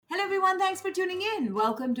everyone. Thanks for tuning in.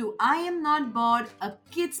 Welcome to I Am Not Bored, a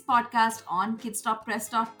kids podcast on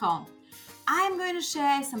kidstoppress.com. I am going to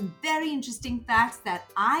share some very interesting facts that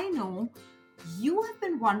I know you have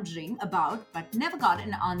been wondering about but never got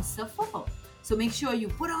an answer for. So make sure you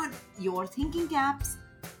put on your thinking caps,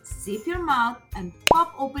 zip your mouth, and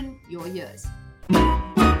pop open your ears.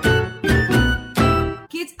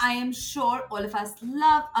 Kids, I am sure all of us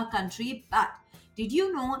love our country, but did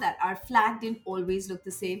you know that our flag didn't always look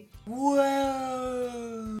the same?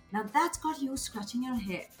 Whoa! Now that's got you scratching your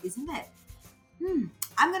head, isn't it?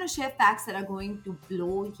 I'm going to share facts that are going to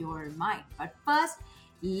blow your mind. But first,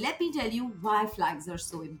 let me tell you why flags are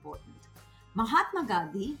so important. Mahatma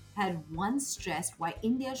Gandhi had once stressed why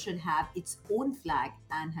India should have its own flag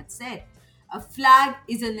and had said, "A flag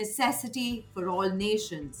is a necessity for all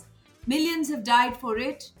nations. Millions have died for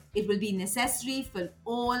it. It will be necessary for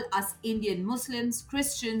all us Indian Muslims,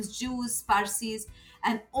 Christians, Jews, Parsis,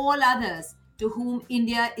 and all others to whom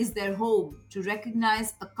India is their home to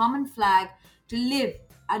recognize a common flag to live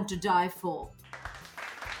and to die for."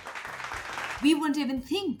 We wouldn't even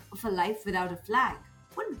think of a life without a flag,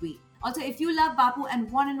 wouldn't we? Also, if you love Bapu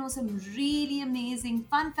and want to know some really amazing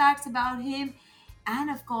fun facts about him, and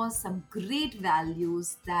of course, some great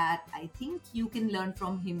values that I think you can learn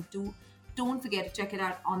from him too, don't forget to check it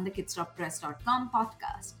out on the kidstoppress.com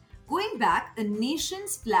podcast. Going back, a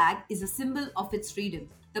nation's flag is a symbol of its freedom.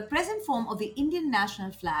 The present form of the Indian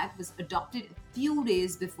national flag was adopted a few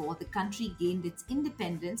days before the country gained its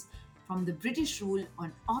independence from the British rule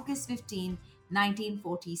on August 15,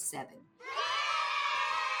 1947.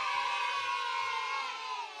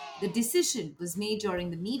 The decision was made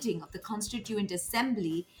during the meeting of the Constituent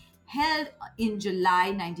Assembly held in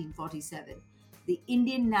July 1947. The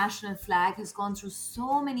Indian national flag has gone through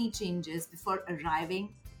so many changes before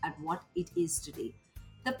arriving at what it is today.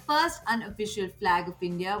 The first unofficial flag of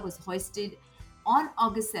India was hoisted on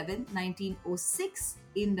August 7, 1906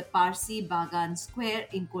 in the Parsi Bagan Square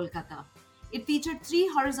in Kolkata. It featured 3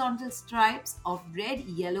 horizontal stripes of red,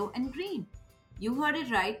 yellow and green. You heard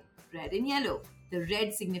it right, red and yellow. The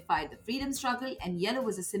red signified the freedom struggle and yellow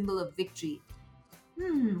was a symbol of victory.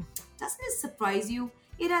 Doesn't it surprise you?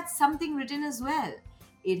 It had something written as well.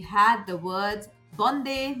 It had the words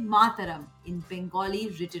Bande Mataram in Bengali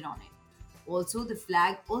written on it. Also, the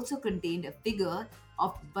flag also contained a figure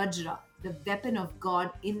of Vajra, the weapon of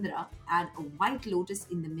god Indra, and a white lotus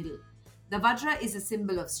in the middle. The Vajra is a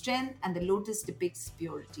symbol of strength and the lotus depicts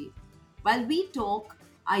purity. While we talk,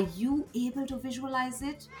 are you able to visualize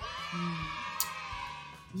it?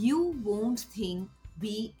 You won't think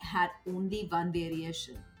we had only one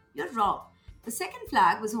variation. You're wrong. The second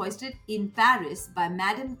flag was hoisted in Paris by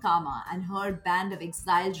Madame Kama and her band of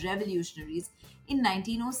exiled revolutionaries in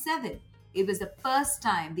 1907. It was the first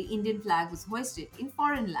time the Indian flag was hoisted in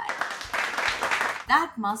foreign land.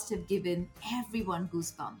 That must have given everyone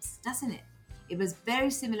goosebumps, doesn't it? It was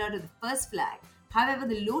very similar to the first flag. However,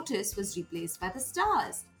 the lotus was replaced by the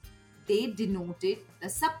stars. They denoted the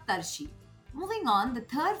Saptarshi. Moving on, the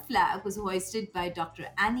third flag was hoisted by Dr.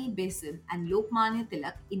 Annie Besant and Lokmanya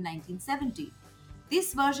Tilak in 1970.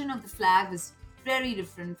 This version of the flag was very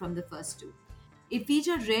different from the first two. It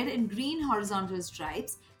featured red and green horizontal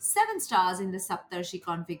stripes, 7 stars in the Saptarshi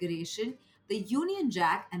configuration, the Union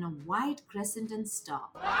Jack, and a white crescent and star.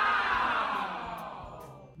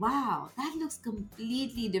 Wow, that looks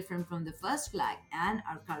completely different from the first flag and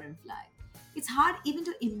our current flag. It's hard even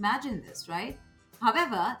to imagine this, right?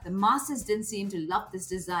 However, the masses didn't seem to love this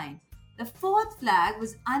design. The fourth flag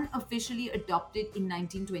was unofficially adopted in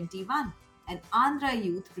 1921. An Andhra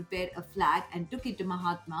youth prepared a flag and took it to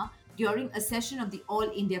Mahatma during a session of the All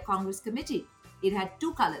India Congress Committee. It had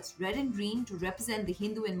 2 colors, red and green, to represent the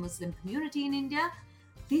Hindu and Muslim community in India.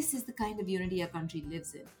 This is the kind of unity our country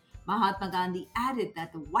lives in. Mahatma Gandhi added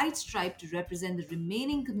that the white stripe to represent the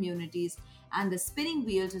remaining communities and the spinning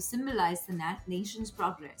wheel to symbolize the nation's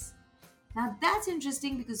progress. Now that's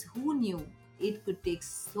interesting because who knew it could take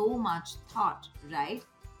so much thought, right?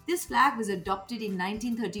 This flag was adopted in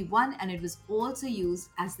 1931 and it was also used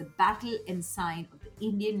as the battle ensign of the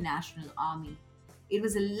Indian National Army. It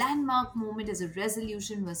was a landmark moment as a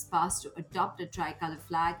resolution was passed to adopt a tricolour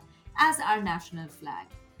flag as our national flag.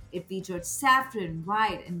 It featured saffron,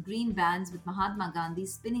 white, and green bands with Mahatma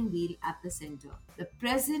Gandhi's spinning wheel at the center. The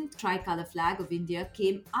present tricolour flag of India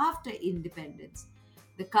came after independence.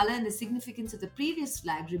 The color and the significance of the previous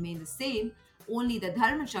flag remain the same, only the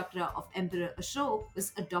Dharma Chakra of Emperor Ashok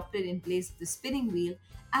was adopted in place of the spinning wheel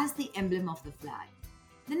as the emblem of the flag.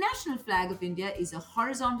 The national flag of India is a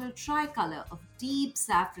horizontal tricolour of deep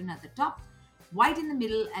saffron at the top, white in the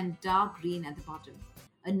middle, and dark green at the bottom.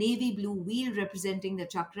 A navy blue wheel representing the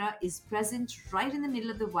chakra is present right in the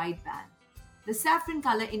middle of the white band. The saffron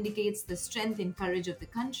color indicates the strength and courage of the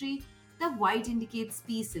country. The white indicates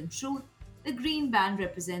peace and truth. The green band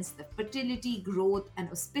represents the fertility, growth, and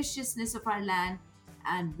auspiciousness of our land.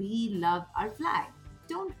 And we love our flag,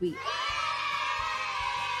 don't we?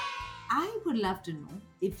 I would love to know,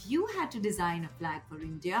 if you had to design a flag for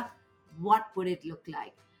India, what would it look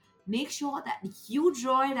like? Make sure that you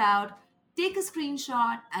draw it out, take a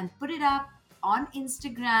screenshot, and put it up on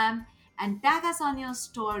Instagram and tag us on your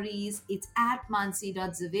stories. It's at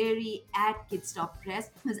mansi.zaveri at Kidstop Press,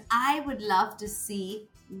 because I would love to see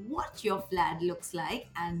what your flag looks like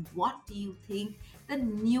and what do you think the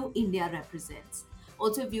new India represents.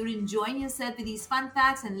 Also, if you're enjoying yourself with these fun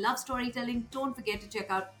facts and love storytelling, don't forget to check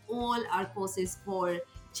out all our courses for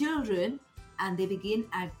children, and they begin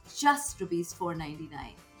at just rupees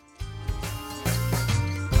 499.